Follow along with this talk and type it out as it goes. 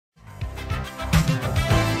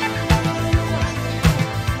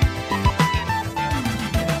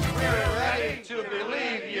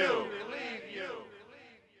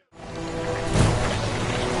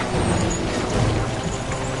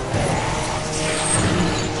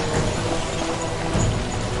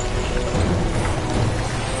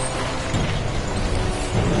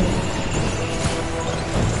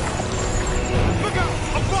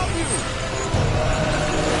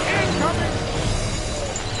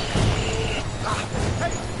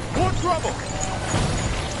trouble!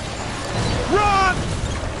 Run!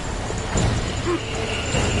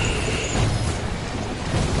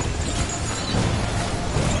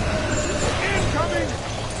 Incoming!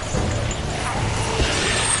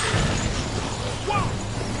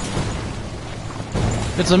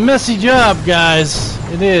 It's a messy job, guys.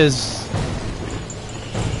 It is.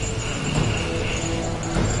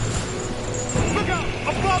 Look out!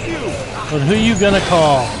 Above you! But who you gonna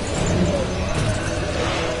call?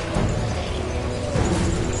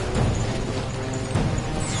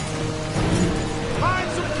 Find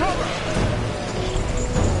some cover!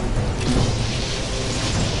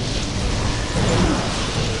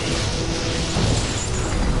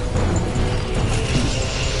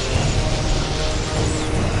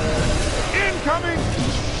 Incoming!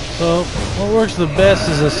 So, what works the best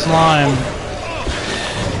is a slime.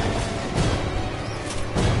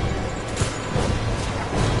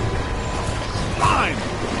 Slime!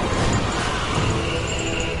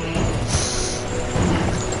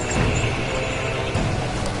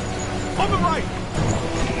 On the right!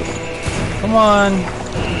 Come on.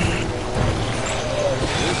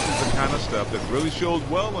 This is the kind of stuff that really shows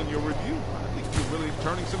well on your review. I think you're really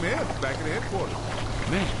turning some heads back at headquarters.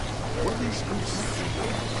 Man, what are these screws?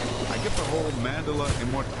 I get the whole mandala,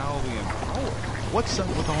 immortality, and power. What's up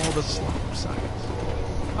with all the slime science?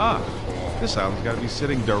 Ah, this island's got to be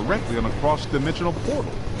sitting directly on a cross-dimensional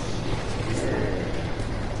portal.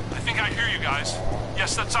 I think I hear you guys.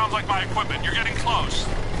 Yes, that sounds like my equipment. You're getting close.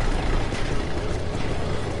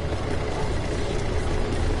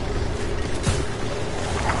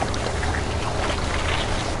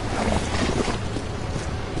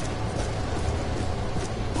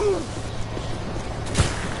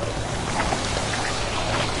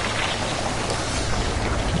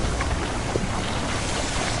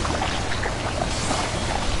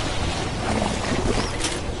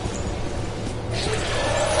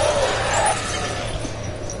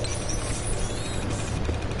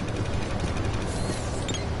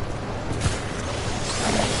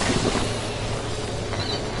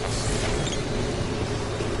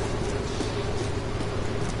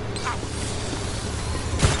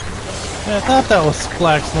 Yeah, I thought that was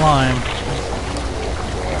black slime.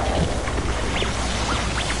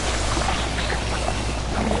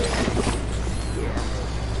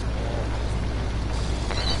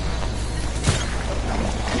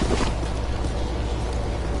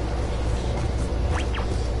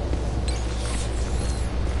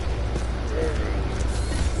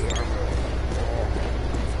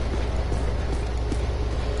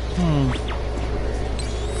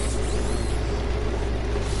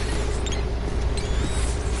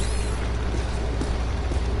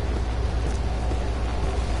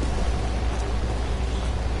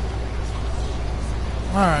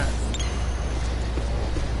 Alright.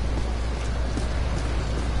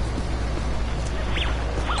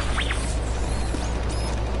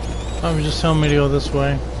 Probably just telling me to go this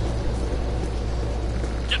way.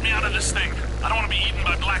 Get me out of this thing. I don't want to be eaten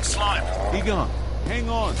by black slime. Egon, hang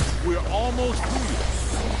on. We're almost through.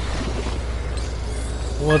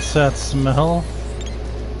 What's that smell?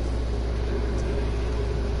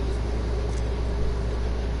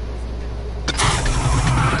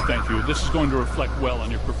 Thank you. This is going to reflect well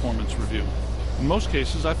on your performance review. In most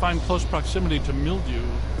cases, I find close proximity to mildew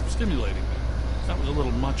stimulating. That was a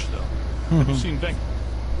little much, though. Have you seen Venk?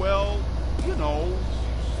 Well, you know.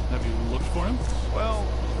 Have you looked for him? Well,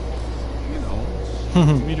 you know.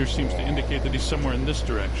 The meter seems to indicate that he's somewhere in this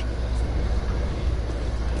direction.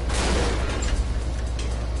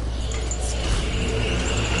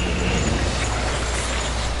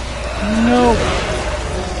 No.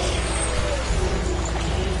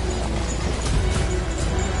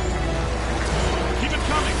 Keep it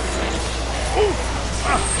coming. Ooh.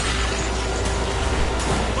 Ah.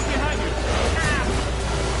 Look behind you.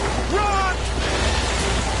 Run!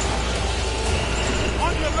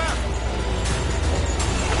 On your left.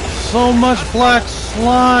 So much black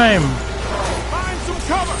slime. Find some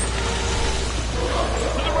cover.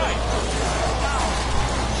 To the right.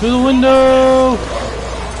 To the window.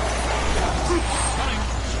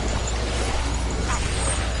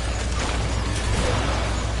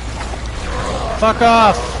 Fuck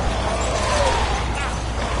off.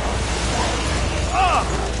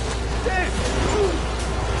 Damn.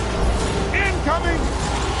 Incoming.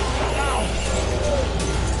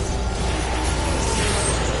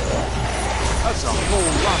 That's a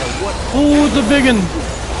whole lot of what Ooh, it's a biggin.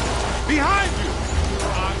 behind you.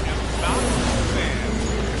 I am not man.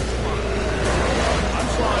 I'm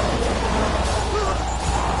slime.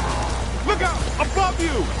 Look out! Above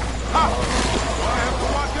you! Ha! I have to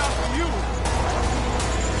watch out for you.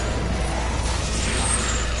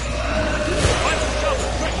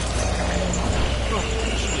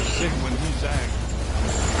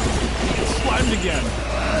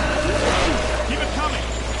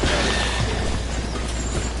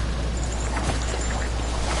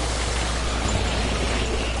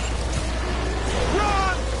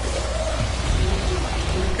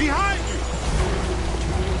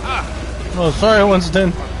 Oh, sorry,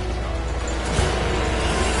 Winston. To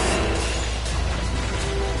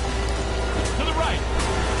the right.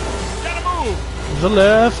 Gotta move. To the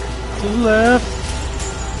left. To the left.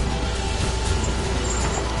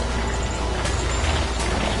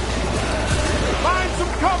 Find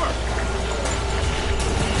some cover!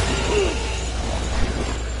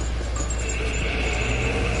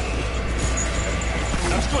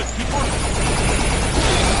 That's good. Keep working.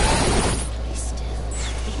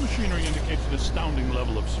 This machinery indicates an astounding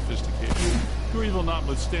level of sophistication. Pure evil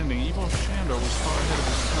notwithstanding, Evo Shandor was far ahead of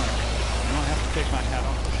his time. You know, I have to take my hat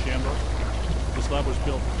off to Shandor. This lab was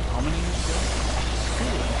built how many years ago?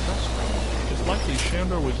 Truly impressive. It's likely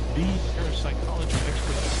Shandor was the parapsychology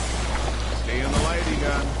expert. Stay in the light,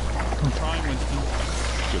 Egon. I'm trying, Winston.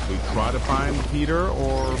 Should we try to find Peter,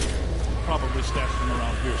 or... Probably stashed him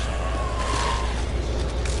around here somewhere.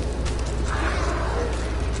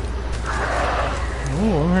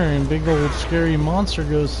 Oh, I'm hearing big old scary monster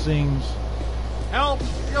ghost things. Help!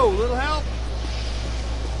 Yo, little help!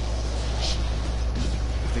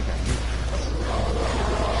 I think I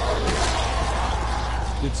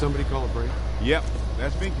hear. Did somebody call a break? Yep,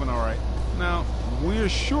 that's Binkman, all right. Now, we're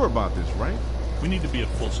sure about this, right? We need to be at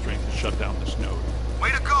full strength to shut down this node.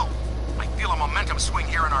 Way to go! I feel a momentum swing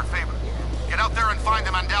here in our favor. Get out there and find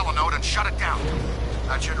the Mandela node and shut it down.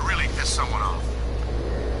 That should really piss someone off.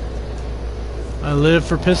 I live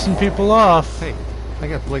for pissing people off. Hey, I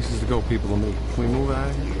got places to go, people to meet. Can we move out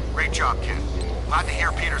of here? Great job, kid. Glad to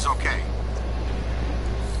hear Peter's okay.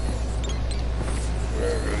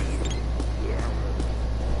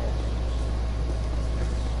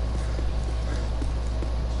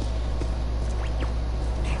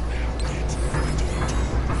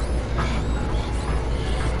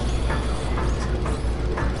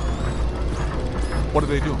 What are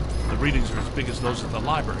they doing? The readings are as big as those at the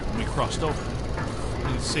library when we crossed over.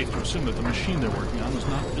 It's safe to assume that the machine they're working on was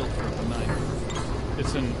not built for the night.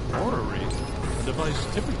 It's an orrery, a device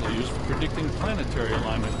typically used for predicting planetary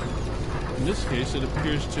alignment. In this case, it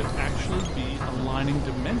appears to actually be aligning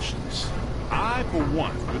dimensions. I, for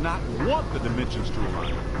one, do not want the dimensions to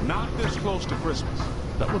align. Not this close to Christmas.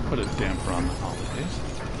 That would put a damper on the holidays.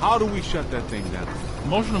 How do we shut that thing down? The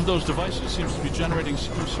motion of those devices seems to be generating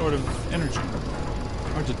some sort of energy.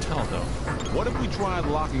 Hard to tell, though. What if we tried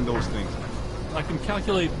locking those things? I can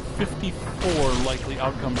calculate 54 likely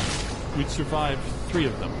outcomes. We'd survive 3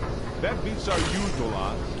 of them. That beats our usual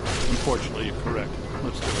odds. Unfortunately, you're correct.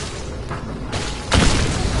 Let's do it.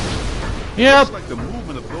 Yep. Looks like the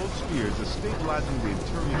movement of those spheres is stabilizing the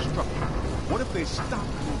interior structure. What if they stop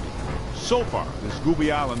moving? So far, this Gooby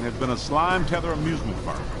Island has been a slime tether amusement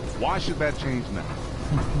park. Why should that change now?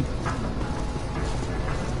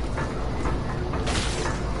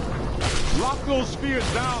 Lock those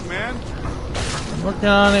spheres down, man. Working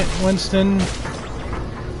on it, Winston.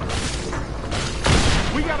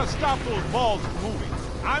 We gotta stop those balls from moving.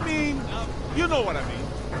 I mean, you know what I mean.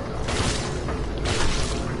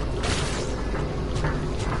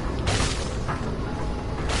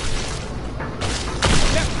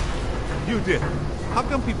 Yep, you did. How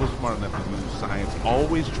come people smart enough to use science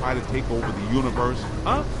always try to take over the universe?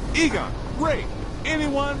 Huh? Egon, Ray,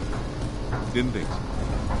 anyone? Didn't think so.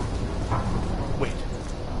 Wait.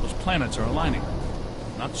 Those planets are aligning.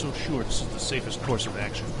 Not so sure this is the safest course of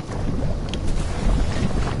action.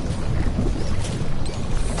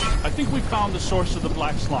 I think we found the source of the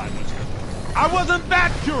black slime, Winston. I wasn't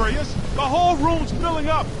that curious. The whole room's filling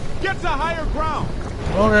up. Get to higher ground.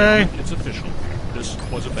 Okay. It's official. This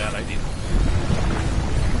was a bad idea.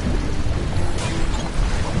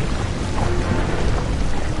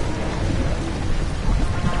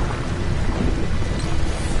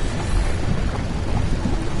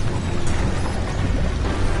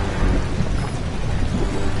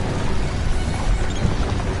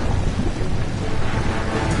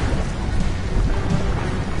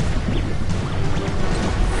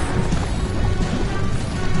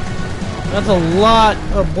 That's a lot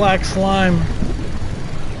of black slime.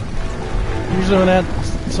 Usually when I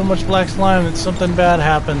have so much black slime, it's something bad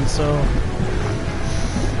happens, so...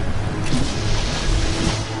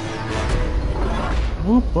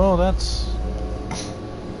 Whoop, well that's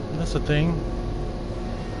a thing.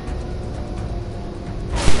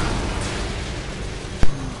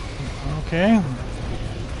 Okay.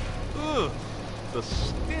 Ugh, the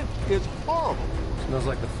stench is horrible. Smells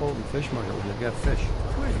like the Fulton fish market when they've got fish.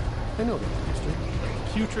 Wait, I know that, mister.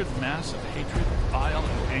 Putrid mass of hatred, bile,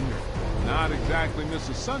 and anger. Not exactly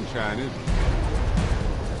Mrs. Sunshine, is it?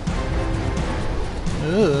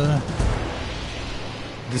 Ugh.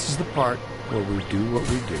 This is the part where we do what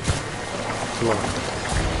we do. Slowly.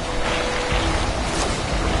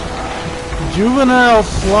 Juvenile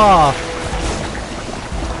sloth.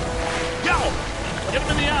 Yo! Get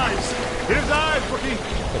him in the eyes! Hit his eyes, rookie.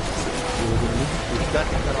 We've got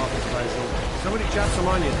to cut off his eyes. Somebody chop some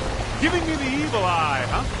onion. Giving me the evil eye,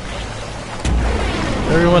 huh?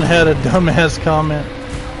 Everyone had a dumbass comment.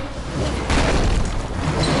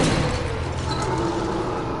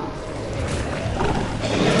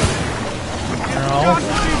 Got to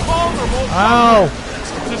be vulnerable. Ow!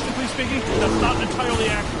 Statistically speaking, that's not entirely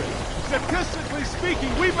accurate. Statistically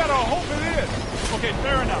speaking, we better hope it is. Okay,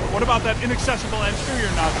 fair enough. What about that inaccessible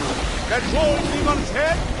anterior nodule? That glowing thing on his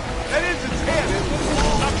head? That is its head, isn't it?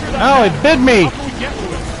 Not sure that Ow, it bit me! How can we get to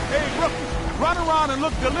it? Hey, rookie, run around and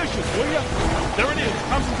look delicious, will you? There it is.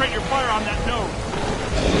 Concentrate your fire on that node.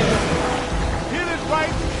 Hit it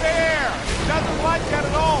right there. Doesn't like that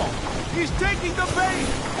at all. He's taking the bait.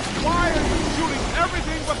 Why are you shooting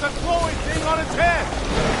everything but the glowing thing on its head?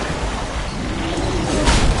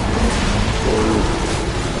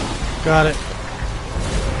 Got it.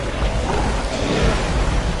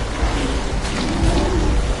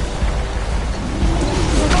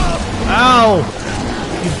 Ow!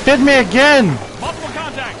 You bit me again! Multiple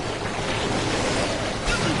contact.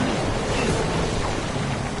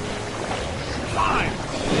 Five.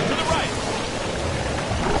 To the right.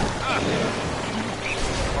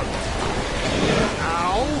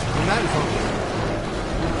 Ow. And that is all.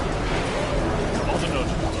 All the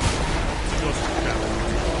nodes.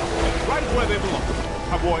 Right where they belong.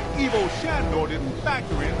 My boy Evo Shandor didn't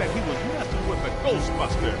factor in that he was messing with the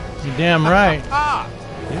Ghostbusters. You're damn right. Ah!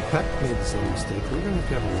 Yeah, Peck made the same mistake. We're going to have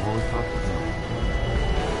to have a long talk with him.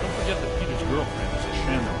 Don't forget that Peter's girlfriend is a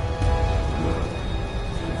Shandor.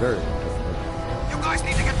 Very difficult. You guys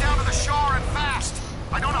need to get down to the shore and fast.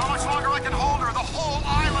 I don't know how much longer I can hold her. The whole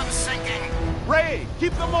island's sinking. Ray,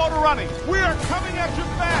 keep the motor running. We are coming at you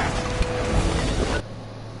fast.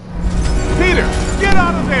 Peter, get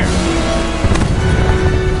out of there.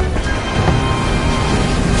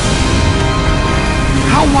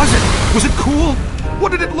 How was it? Was it cool?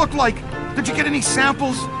 What did it look like? Did you get any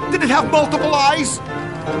samples? Did it have multiple eyes?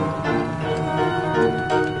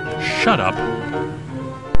 Shut up.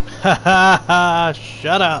 Ha ha ha!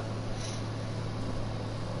 Shut up.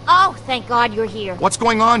 Oh, thank God you're here. What's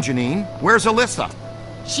going on, Janine? Where's Alyssa?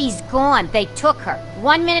 She's gone. They took her.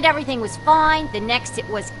 1 minute everything was fine, the next it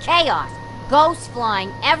was chaos. Ghosts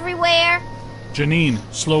flying everywhere. Janine,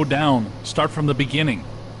 slow down. Start from the beginning.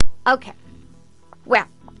 Okay. Well,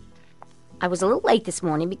 I was a little late this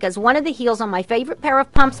morning because one of the heels on my favorite pair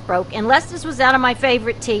of pumps broke, and Lester's was out of my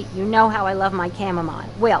favorite tea. You know how I love my chamomile.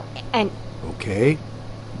 Well, and... Okay.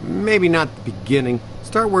 Maybe not the beginning.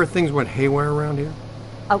 Start where things went haywire around here.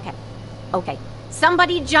 Okay.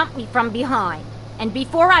 Somebody jumped me from behind, and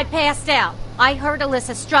before I passed out, I heard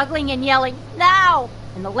Alyssa struggling and yelling, "Now!"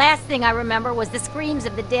 And the last thing I remember was the screams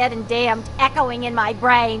of the dead and damned echoing in my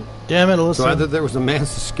brain. Damn it, So either Alyssa. there was a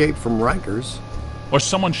mass escape from Rikers. Or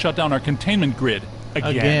someone shut down our containment grid.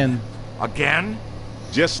 Again. Again?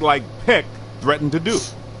 Just like Peck threatened to do.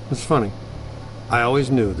 It's funny. I always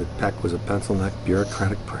knew that Peck was a pencil-necked,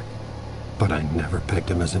 bureaucratic prick. But I never pegged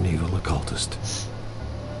him as an evil occultist.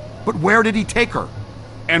 But where did he take her?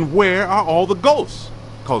 And where are all the ghosts?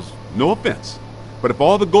 Cause, no offense, but if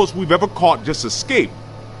all the ghosts we've ever caught just escaped,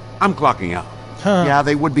 I'm clocking out. Huh. Yeah,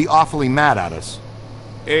 they would be awfully mad at us.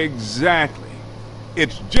 Exactly.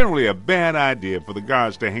 It's generally a bad idea for the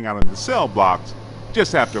guards to hang out in the cell blocks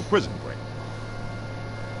just after a prison break.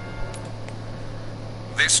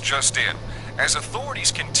 This just in. As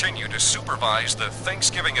authorities continue to supervise the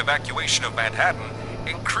Thanksgiving evacuation of Manhattan,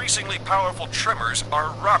 increasingly powerful tremors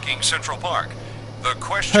are rocking Central Park. The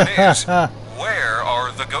question is, where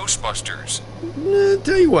are the Ghostbusters?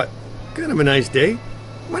 Tell you what, kind of a nice day.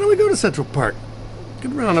 Why don't we go to Central Park?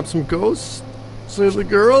 Could round up some ghosts, save the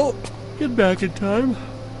girl, get back in time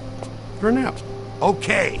for a nap.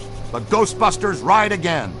 Okay, the Ghostbusters ride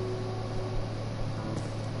again.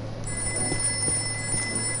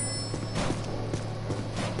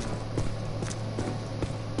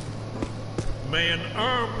 May an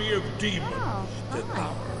army of demons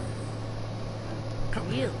devour. Come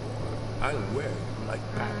here, boy. I'll wear you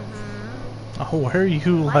like pants. Oh, where are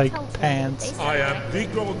you like pants? I am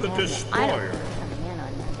Vigo the Destroyer. Coming in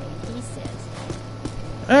on Monday, he says.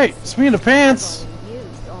 Hey, speaking of pants.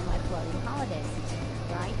 Used all my floating holiday season,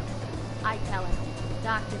 right? I tell him,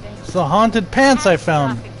 Dr. Baker. It's the haunted pants I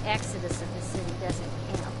found. Catastrophic exodus of the city doesn't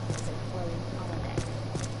count as a floating holiday.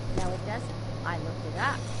 No, it doesn't. I looked it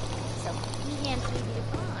up. So he hands me the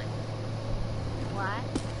bond. What?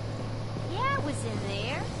 Yeah, it was in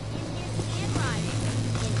there. In his handwriting.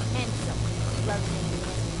 In pencil. Floating in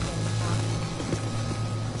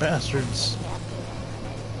the Bastards.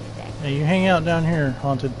 Hey, you hang out down here,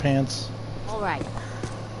 haunted pants. Alright.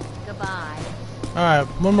 Goodbye. Alright,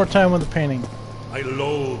 one more time with the painting. I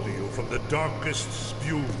loathe you from the darkest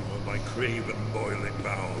spume of my craven boiling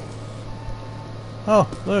bowels. Oh,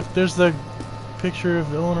 look, there's the picture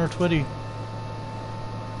of Eleanor Twitty.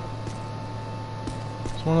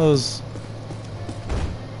 It's one of those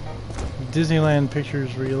Disneyland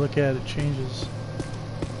pictures where you look at it, changes.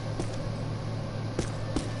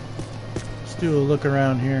 Let's do a look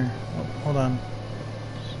around here. Oh, hold on.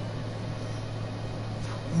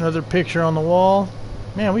 Another picture on the wall.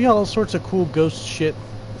 Man, we got all sorts of cool ghost shit.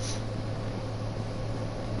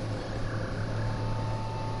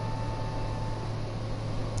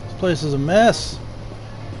 This place is a mess.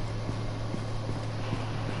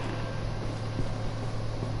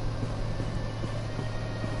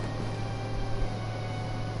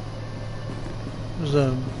 There's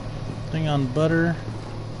a thing on butter.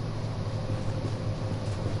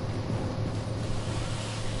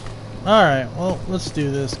 Alright, well, let's do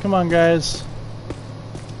this. Come on, guys.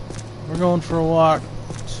 We're going for a walk.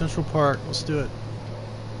 Central Park. Let's do it.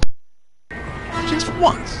 Just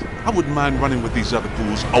once, I wouldn't mind running with these other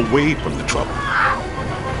fools away from the trouble.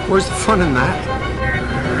 Where's the fun in that?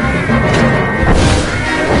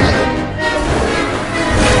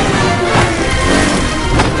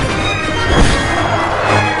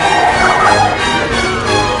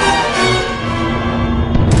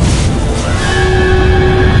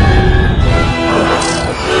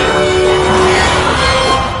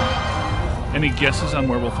 Any guesses on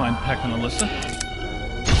where we'll find Peck and Alyssa?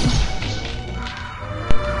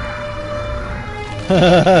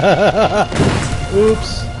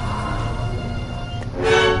 Oops.